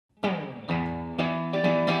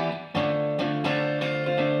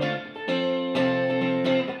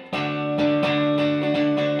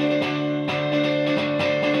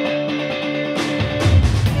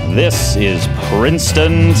This is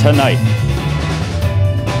Princeton Tonight,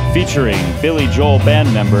 featuring Billy Joel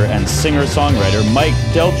band member and singer-songwriter Mike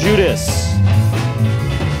DelGuidice.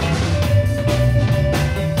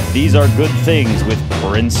 These are good things with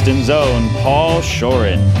Princeton's own Paul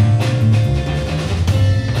Schorin.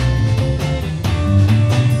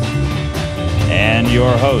 And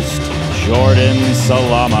your host, Jordan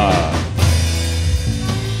Salama.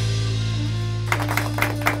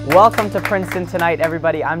 Welcome to Princeton Tonight,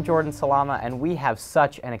 everybody. I'm Jordan Salama, and we have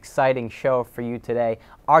such an exciting show for you today.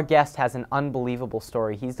 Our guest has an unbelievable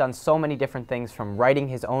story. He's done so many different things, from writing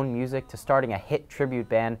his own music to starting a hit tribute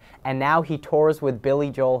band, and now he tours with Billy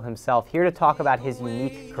Joel himself. Here to talk about his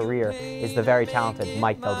unique career is the very talented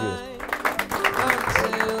Mike DelGuidice.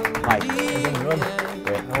 Mike.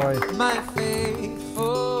 Great. How are you?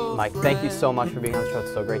 Mike, thank you so much for being on the show.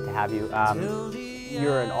 It's so great to have you.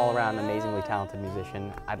 You're an all-around amazingly talented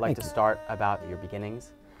musician. I'd like to start about your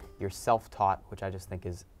beginnings. You're self-taught, which I just think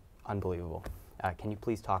is unbelievable. Can you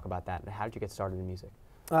please talk about that? How did you get started in music?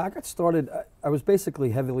 I got started, I was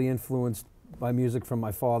basically heavily influenced by music from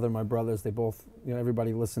my father and my brothers. They both,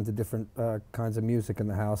 everybody listened to different kinds of music in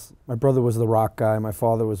the house. My brother was the rock guy. My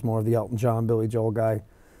father was more of the Elton John, Billy Joel guy.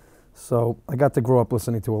 So I got to grow up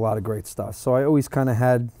listening to a lot of great stuff. So I always kind of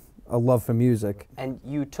had a love for music. And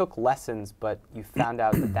you took lessons, but you found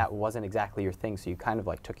out that that wasn't exactly your thing, so you kind of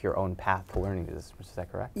like took your own path to learning this. Is that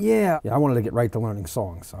correct? Yeah. I wanted to get right to learning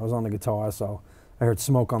songs. I was on the guitar, so I heard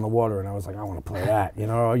Smoke on the Water, and I was like, I want to play that.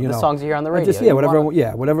 The songs you hear on the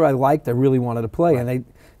radio. Whatever I liked, I really wanted to play. Right. And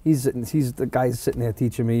he's the guy sitting there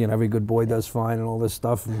teaching me, and every good boy does fine, and all this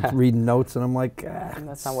stuff, and reading notes, and I'm like, and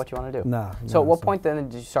that's not what you want to do. Nah. So at what point then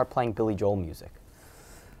did you start playing Billy Joel music?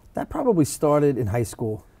 That probably started in high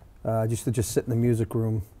school. I used to just sit in the music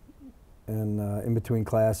room and in between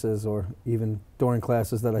classes, or even during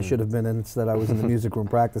classes that I should have been in, instead I was in the music room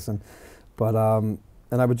practicing. But and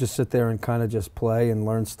I would just sit there and kind of just play and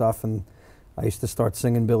learn stuff, and I used to start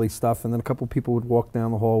singing Billy stuff, and then a couple people would walk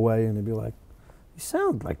down the hallway and they'd be like, "You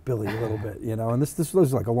sound like Billy a little bit," And this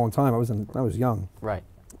was like a long time. I was young. Right.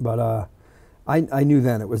 But I knew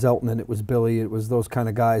then it was Elton and it was Billy. It was those kind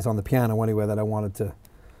of guys on the piano anyway that I wanted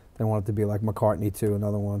to be like McCartney too,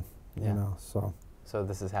 another one. So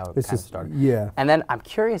this is how it kind of started. Yeah. And then I'm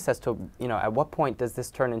curious as to, at what point does this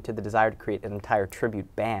turn into the desire to create an entire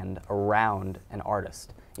tribute band around an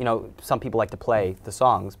artist? Some people like to play the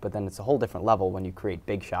songs, but then it's a whole different level when you create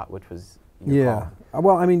Big Shot, which was your call.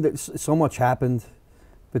 Well, I mean, so much happened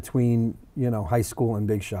between, high school and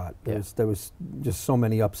Big Shot. There was just so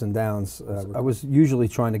many ups and downs. I was usually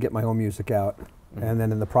trying to get my own music out. And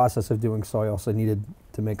then in the process of doing so, I also needed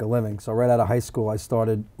to make a living. So right out of high school, I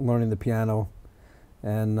started learning the piano,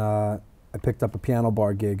 and I picked up a piano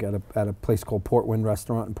bar gig at a place called Port Wind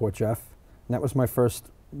Restaurant in Port Jeff. And that was my first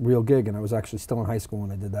real gig, and I was actually still in high school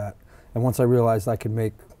when I did that. And once I realized I could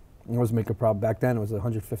make, I was making probably back then, it was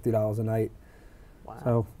 $150 a night. Wow.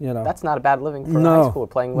 So, that's not a bad living for a high schooler,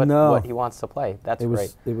 playing what he wants to play. That's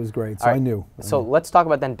great. It was great, so I knew. So let's talk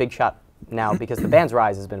about then Big Shot now, because the band's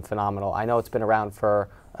rise has been phenomenal. I know it's been around for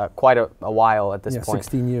quite a while at this point.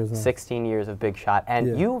 16 years now. 16 years of Big Shot.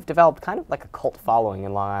 And you've developed kind of like a cult following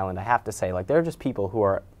in Long Island, I have to say. Like, there are just people who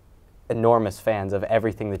are enormous fans of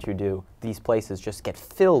everything that you do. These places just get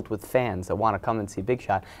filled with fans that want to come and see Big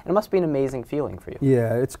Shot. And it must be an amazing feeling for you.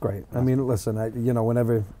 Yeah, it's great. I mean, listen,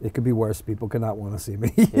 whenever it could be worse, people could not want to see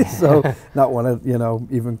me. So not want to,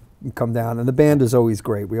 even come down. And the band is always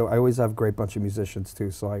great. I always have a great bunch of musicians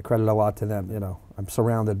too, so I credit a lot to them. I'm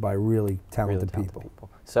surrounded by really talented people.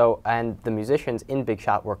 So, and the musicians in Big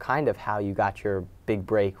Shot were kind of how you got your big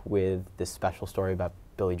break with this special story about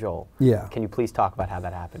Billy Joel. Yeah. Can you please talk about how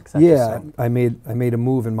that happened? I made a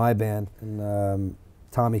move in my band, and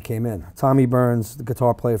Tommy came in. Tommy Burns, the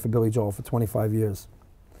guitar player for Billy Joel for 25 years.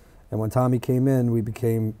 And when Tommy came in, we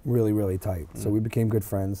became really, really tight. So we became good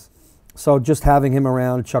friends. So just having him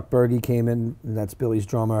around, Chuck Berge came in, and that's Billy's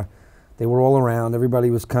drummer. They were all around. Everybody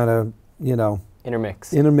was kind of,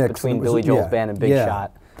 intermixed between Billy Joel's band and Big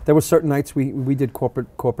Shot. There were certain nights we did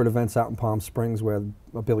corporate events out in Palm Springs where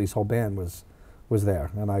Billy's whole band was there,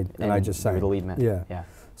 and I just sang. You were the lead man. Yeah.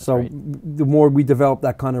 So the more we developed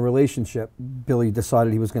that kind of relationship, Billy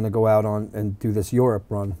decided he was going to go out on and do this Europe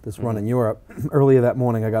run, run in Europe. Earlier that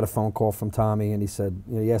morning, I got a phone call from Tommy, and he said,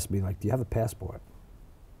 he asked me, like, "Do you have a passport?"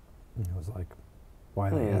 And I was like, "Why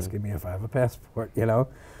are they asking me if I have a passport?"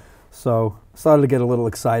 So I started to get a little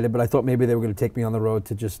excited, but I thought maybe they were going to take me on the road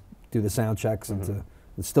to just do the sound checks, and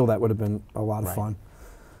still that would have been a lot of fun.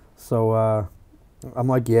 So I'm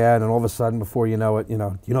like, yeah, and then all of a sudden, before you know it,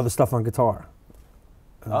 the stuff on guitar.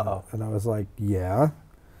 And I was like, yeah.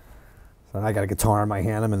 So I got a guitar in my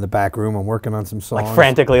hand. I'm in the back room. I'm working on some songs. Like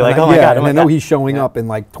frantically, like, and oh my God. And Oh I know God. he's showing up in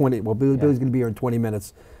like 20. Well, Billy's going to be here in 20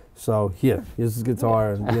 minutes. So here's his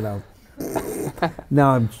guitar, and you know.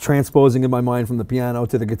 Now I'm transposing in my mind from the piano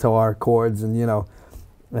to the guitar chords, and you know,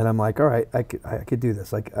 and I'm like, all right, I could do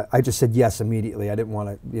this. Like I just said yes immediately. I didn't want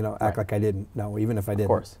to, you know, act like I didn't. No, even if I didn't. Of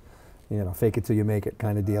course. You know, fake it till you make it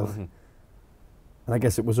kind of deal. And I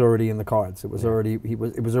guess it was already in the cards. It was already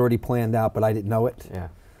it was already planned out, but I didn't know it. Yeah.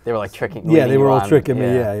 They were like tricking. Yeah, they were all tricking me.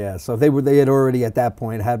 Yeah. So they had already at that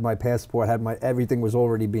point had my passport, had my everything was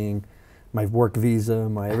already being, my work visa,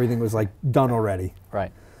 my everything was like done already.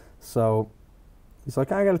 Right. So he's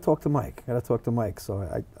like, I got to talk to Mike.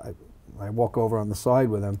 So I walk over on the side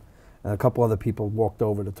with him, and a couple other people walked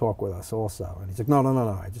over to talk with us also. And he's like, no.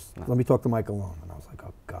 Let me talk to Mike alone. And I was like,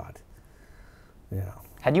 oh God. You know.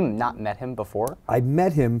 Had you not met him before? I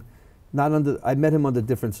met him. I met him under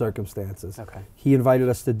different circumstances. Okay. He invited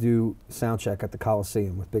us to do sound check at the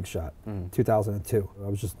Coliseum with Big Shot, 2002. I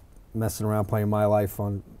was just messing around playing My Life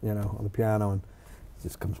on the piano, and he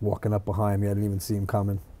just comes walking up behind me. I didn't even see him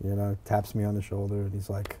coming. You know, taps me on the shoulder, and he's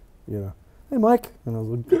like, you know, hey Mike, and I was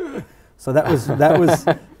like, so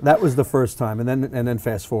that was the first time, and then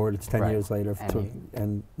fast forward, it's 10 years later,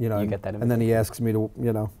 and you know, and then he asks me to,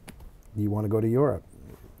 you know, do you want to go to Europe?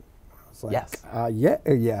 Like, yes.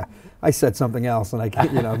 Yeah. I said something else, and I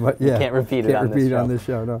can't, you know, but yeah. You can't repeat it on this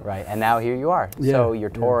show, no. Right, and now here you are. Yeah, so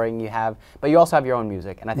you're touring, but you also have your own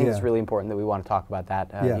music, and I think it's really important that we want to talk about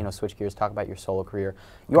that. You know, switch gears, talk about your solo career.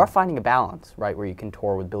 You are finding a balance, right, where you can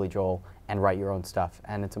tour with Billy Joel and write your own stuff,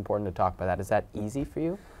 and it's important to talk about that. Is that easy for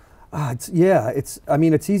you? I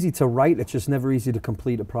mean, it's easy to write. It's just never easy to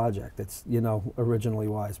complete a project. It's, you know, originally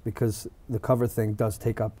wise, because the cover thing does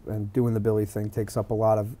take up, and doing the Billy thing takes up a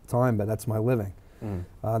lot of time, but that's my living.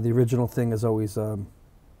 The original thing is always,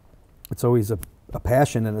 it's always a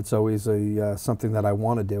passion, and it's always something that I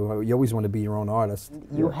want to do. You always want to be your own artist.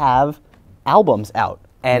 You have albums out,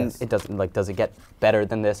 and it doesn't, like, does it get better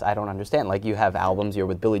than this? I don't understand. Like, you have albums, you're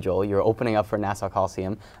with Billy Joel, you're opening up for Nassau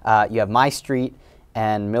Coliseum, you have My Street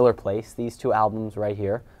and Miller Place, these two albums right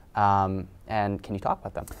here. And can you talk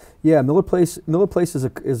about them? Yeah, Miller Place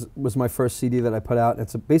was my first CD that I put out.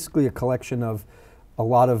 It's basically a collection of a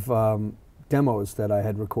lot of demos that I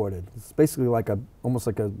had recorded. It's basically like almost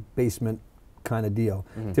like a basement kind of deal.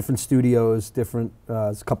 Different studios, there's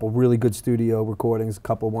a couple really good studio recordings, a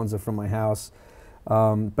couple ones are from my house.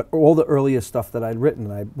 But all the earliest stuff that I'd written,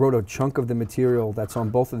 I wrote a chunk of the material that's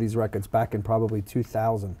on both of these records back in probably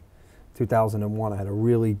 2001. I had a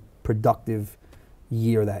really productive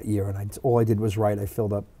year that year, and all I did was write. I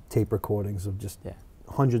filled up tape recordings of just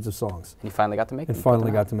hundreds of songs. And you finally got to make them? And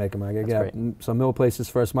finally got to make them. So Miller Place is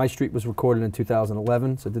first. My Street was recorded in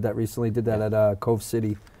 2011, so I did that recently. Did that at Cove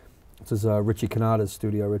City. This is Richie Canada's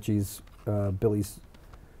studio. Richie's Billy's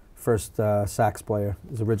first sax player,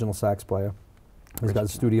 his original sax player. He's got a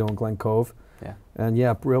studio in Glen Cove. Yeah. And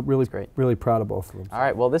yeah, really proud of both of them. All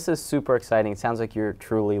right, well, this is super exciting. It sounds like you're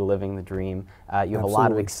truly living the dream. You have a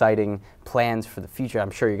lot of exciting plans for the future.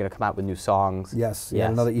 I'm sure you're going to come out with new songs. Yes,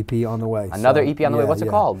 another EP on the way. Another EP on the way. What's it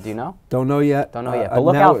called? Do you know? Don't know yet. Don't know yet, but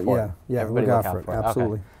look out for it. Yeah, everybody look out for it.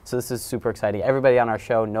 Absolutely. Okay. So this is super exciting. Everybody on our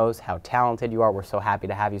show knows how talented you are. We're so happy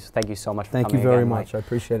to have you. So thank you so much for coming. Thank you very again, much. Mike. I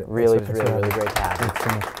appreciate it. Really great to have you. Thanks so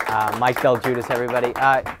much. Mike DelGuidice, everybody.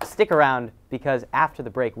 Stick around, because after the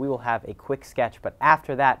break, we will have a quick sketch. But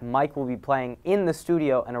after that, Mike will be playing in the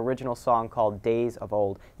studio an original song called Days of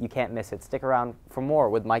Old. You can't miss it. Stick around for more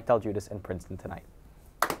with Mike DelGuidice and Princeton Tonight.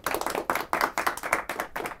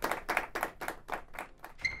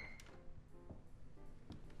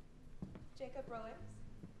 Jacob Rollins.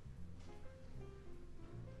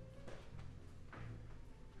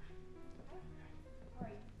 How are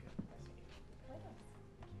you?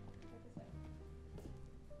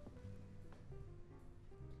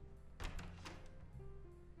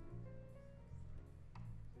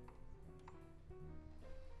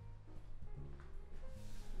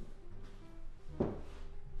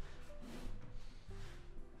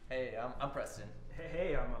 Hey, I'm Preston.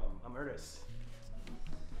 Hey, I'm Ernest.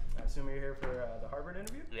 I assume you're here for the Harvard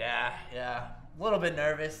interview? Yeah. A little bit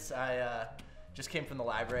nervous. I just came from the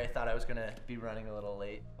library. I thought I was gonna be running a little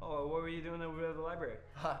late. Oh, what were you doing over at the library?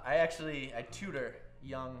 I tutor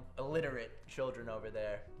young illiterate children over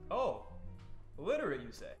there. Oh, illiterate,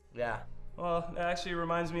 you say? Yeah. Well, that actually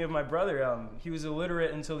reminds me of my brother. He was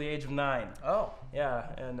illiterate until the age of 9. Oh. Yeah,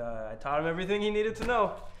 and I taught him everything he needed to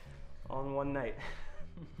know on one night.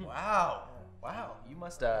 Wow. You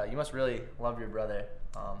must really love your brother.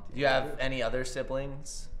 Do you have any other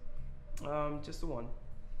siblings? Just the one,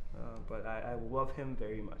 but I love him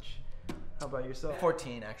very much. How about yourself?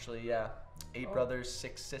 14, actually, yeah. 8 brothers,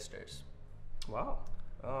 6 sisters. Wow.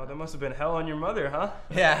 Oh, that must have been hell on your mother, huh?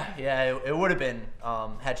 Yeah, it would have been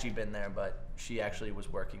had she been there, but she actually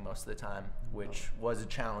was working most of the time, which was a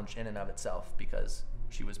challenge in and of itself because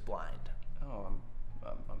she was blind. Oh,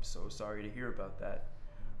 I'm so sorry to hear about that.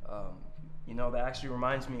 You know, that actually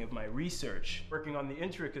reminds me of my research, working on the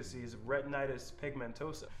intricacies of retinitis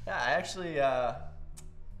pigmentosa. Yeah, I actually,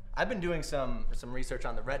 I've been doing some research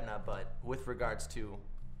on the retina, but with regards to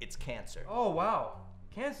its cancer. Oh, wow.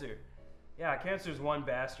 Cancer. Yeah, cancer's one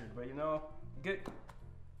bastard, but you know,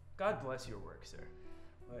 God bless your work, sir.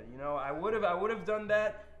 But you know, I would have done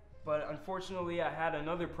that, but unfortunately I had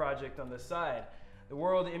another project on the side, the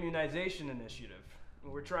World Immunization Initiative.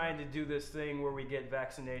 We're trying to do this thing where we get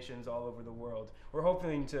vaccinations all over the world. We're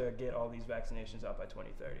hoping to get all these vaccinations out by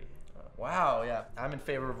 2030. Wow, yeah. I'm in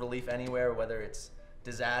favor of relief anywhere, whether it's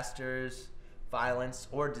disasters, violence,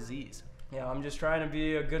 or disease. Yeah, I'm just trying to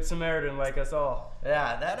be a good Samaritan like us all.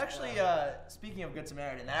 Yeah, that actually, speaking of Good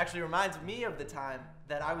Samaritan, that actually reminds me of the time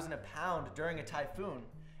that I was in a pound during a typhoon,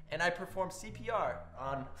 and I performed CPR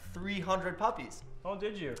on 300 puppies. Oh,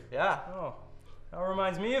 did you? Yeah. Oh, that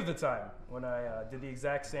reminds me of the time when I did the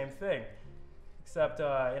exact same thing, except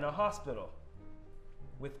in a hospital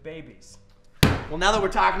with babies. Well, now that we're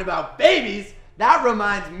talking about babies, that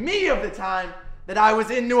reminds me of the time that I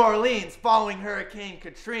was in New Orleans following Hurricane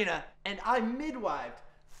Katrina, and I midwifed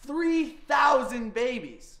 3,000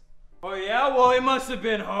 babies. Oh yeah? Well, it must have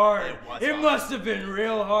been hard. It Must have been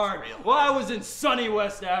real hard. Well, I was in sunny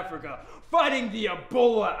West Africa fighting the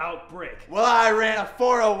Ebola outbreak. Well, I ran a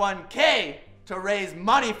 401k to raise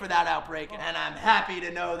money for that outbreak, and I'm happy to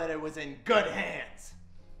know that it was in good hands.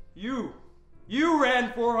 You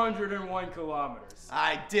ran 401 kilometers.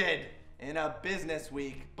 I did, in a business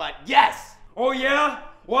week, but yes! Oh yeah?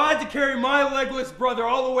 Well, I had to carry my legless brother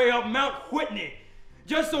all the way up Mount Whitney,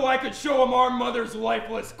 just so I could show him our mother's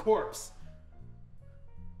lifeless corpse.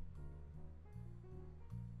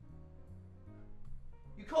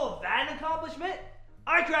 You call that an accomplishment?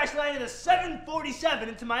 I crash landed a 747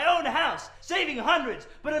 into my own house, saving hundreds,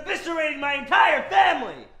 but eviscerating my entire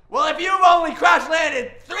family. Well, if you've only crash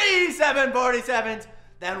landed 3 747s,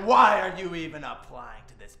 then why are you even applying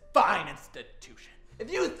to this fine institution?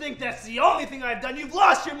 If you think that's the only thing I've done, you've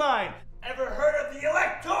lost your mind. Ever heard of the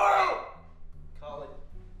Electoral College?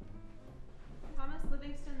 Thomas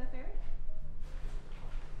Livingston III?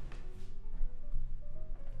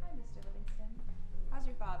 Hi, Mr. Livingston. How's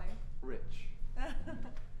your father? Rich.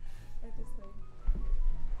 Right this way.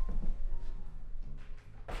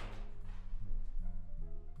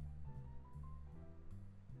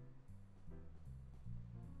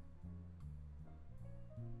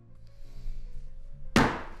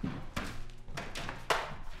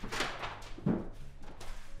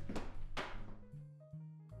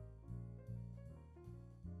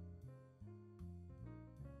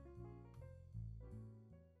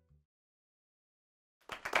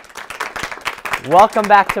 Welcome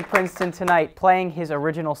back to Princeton Tonight, playing his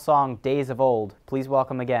original song, Days of Old. Please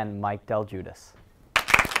welcome again, Mike DelGuidice.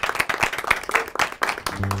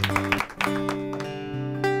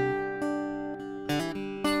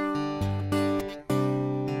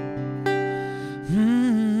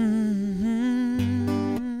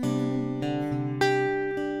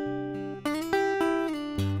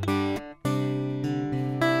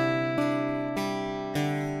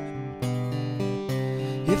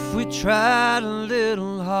 If we tried a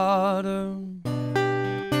little harder,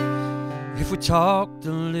 if we talked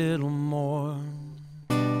a little more,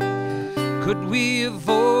 could we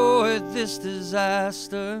avoid this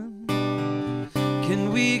disaster?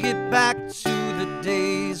 Can we get back to the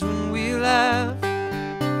days when we laughed,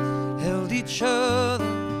 held each other,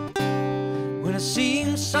 when it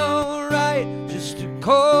seemed so right just to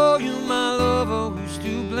call you my lover? Who's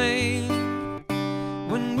to blame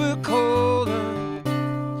when we're colder?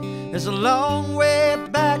 There's a long way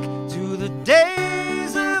back to the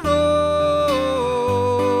days of old.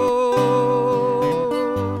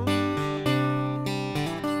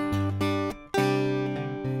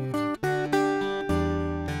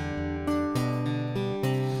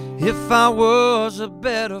 If I was a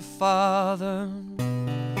better father,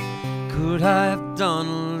 could I have done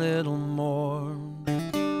a little more? But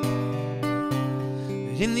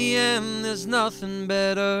in the end, there's nothing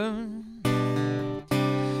better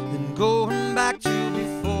going back to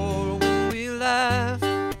before, when we laughed,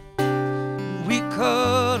 we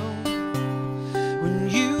cuddled, when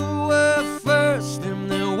you were first and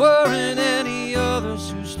there weren't any others.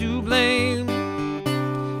 Who's to blame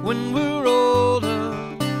when we're older?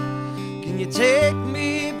 Can you take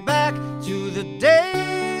me back to the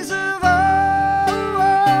days of old?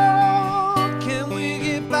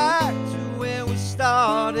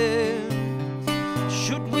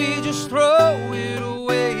 should we just throw it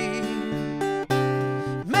away?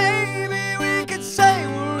 Maybe we could say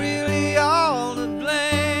we're really all to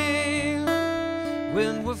blame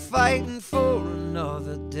when we're fighting for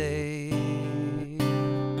another day.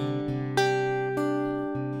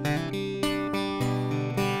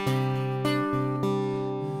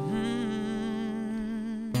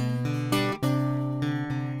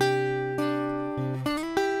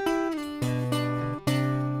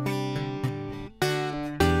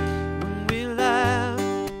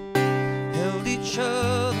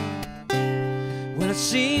 It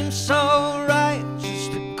seems so right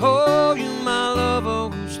just to call you my lover.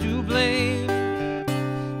 Who's to blame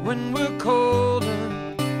when we're colder?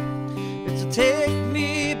 It's to take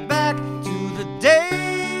me back to the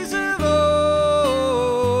days of old,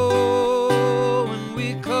 when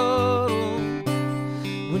we cuddled,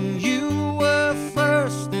 when you were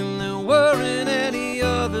first and there weren't any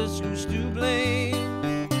others. Who's to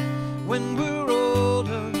blame when we're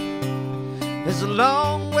older? There's a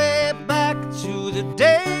long way back to the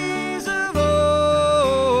days of old,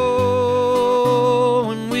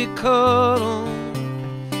 when we cuddled,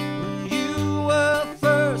 when you were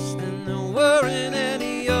first and there weren't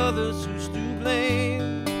any others. Who's to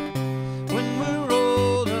blame when we're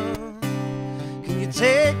older? Can you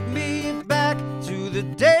take me back to the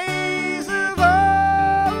days of old?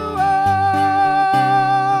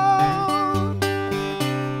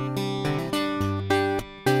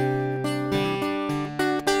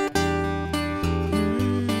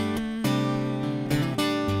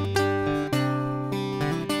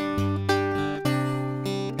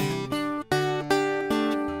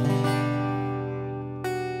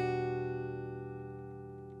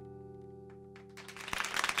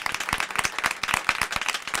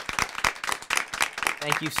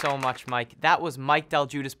 Thank you so much, Mike. That was Mike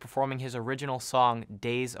DelGuidice performing his original song,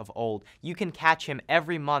 Days of Old. You can catch him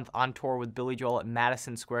every month on tour with Billy Joel at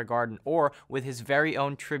Madison Square Garden or with his very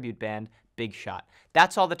own tribute band, Big Shot.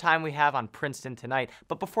 That's all the time we have on Princeton Tonight,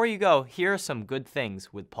 but before you go, here are some good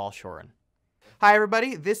things with Paul Schorin. Hi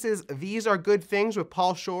everybody, this is These Are Good Things with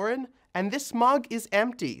Paul Schorin, and this mug is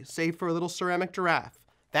empty, save for a little ceramic giraffe.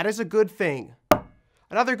 That is a good thing.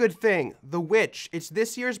 Another good thing, The Witch. It's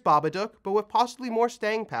this year's Babadook, but with possibly more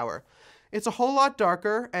staying power. It's a whole lot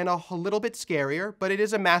darker and a little bit scarier, but it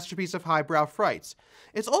is a masterpiece of highbrow frights.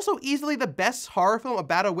 It's also easily the best horror film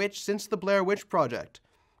about a witch since the Blair Witch Project,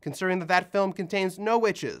 considering that that film contains no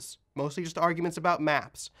witches, mostly just arguments about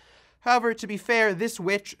maps. However, to be fair, this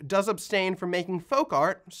witch does abstain from making folk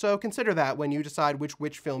art, so consider that when you decide which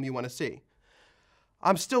witch film you want to see.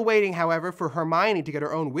 I'm still waiting, however, for Hermione to get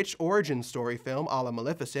her own witch origin story film a la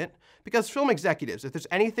Maleficent, because film executives, if there's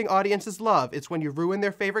anything audiences love, it's when you ruin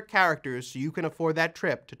their favorite characters so you can afford that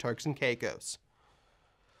trip to Turks and Caicos.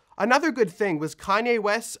 Another good thing was Kanye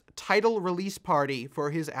West's title release party for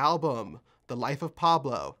his album, The Life of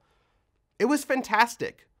Pablo. It was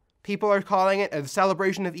fantastic. People are calling it a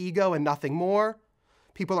celebration of ego and nothing more.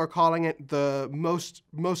 People are calling it the most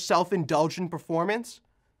self-indulgent performance.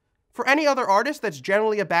 For any other artist, that's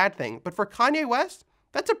generally a bad thing, but for Kanye West,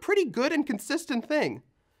 that's a pretty good and consistent thing.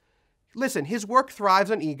 Listen, his work thrives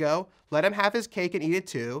on ego. Let him have his cake and eat it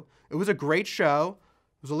too. It was a great show.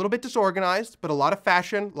 It was a little bit disorganized, but a lot of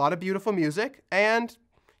fashion, a lot of beautiful music, and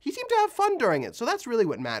he seemed to have fun during it, so that's really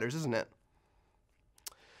what matters, isn't it?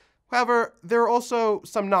 However, there are also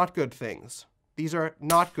some not good things. These are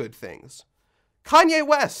not good things. Kanye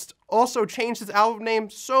West also changed his album name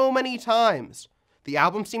so many times. The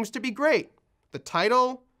album seems to be great. The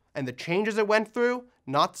title and the changes it went through,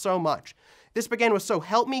 not so much. This began with So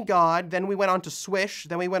Help Me God, then we went on to Swish,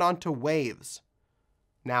 then we went on to Waves.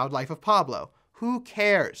 Now Life of Pablo. Who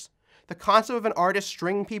cares? The concept of an artist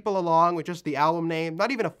stringing people along with just the album name,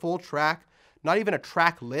 not even a full track, not even a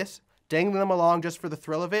track list, dangling them along just for the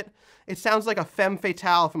thrill of it, it sounds like a femme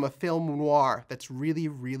fatale from a film noir that's really,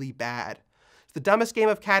 really bad. It's the dumbest game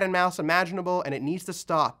of cat and mouse imaginable, and it needs to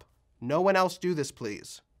stop. No one else do this,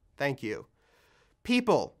 please. Thank you.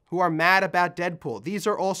 People who are mad about Deadpool, these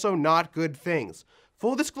are also not good things.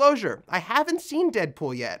 Full disclosure, I haven't seen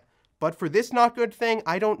Deadpool yet, but for this not good thing,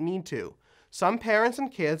 I don't need to. Some parents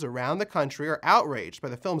and kids around the country are outraged by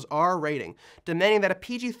the film's R rating, demanding that a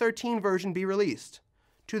PG-13 version be released.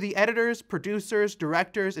 To the editors, producers,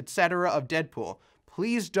 directors, etc. of Deadpool,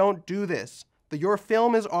 please don't do this. Your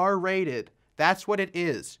film is R-rated. That's what it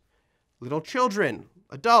is. Little children,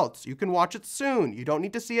 adults, you can watch it soon. You don't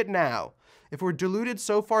need to see it now. If we're diluted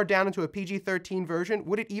so far down into a PG-13 version,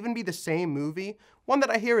 would it even be the same movie? One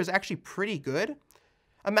that I hear is actually pretty good?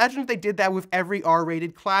 Imagine if they did that with every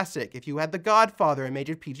R-rated classic. If you had The Godfather and made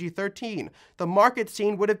it PG-13, the market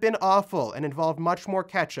scene would have been awful and involved much more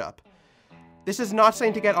ketchup. This is not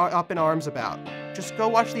something to get up in arms about. Just go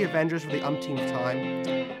watch The Avengers for the umpteenth time.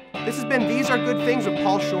 This has been These Are Good Things with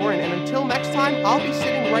Paul Schorin, and until next time, I'll be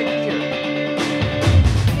sitting right here.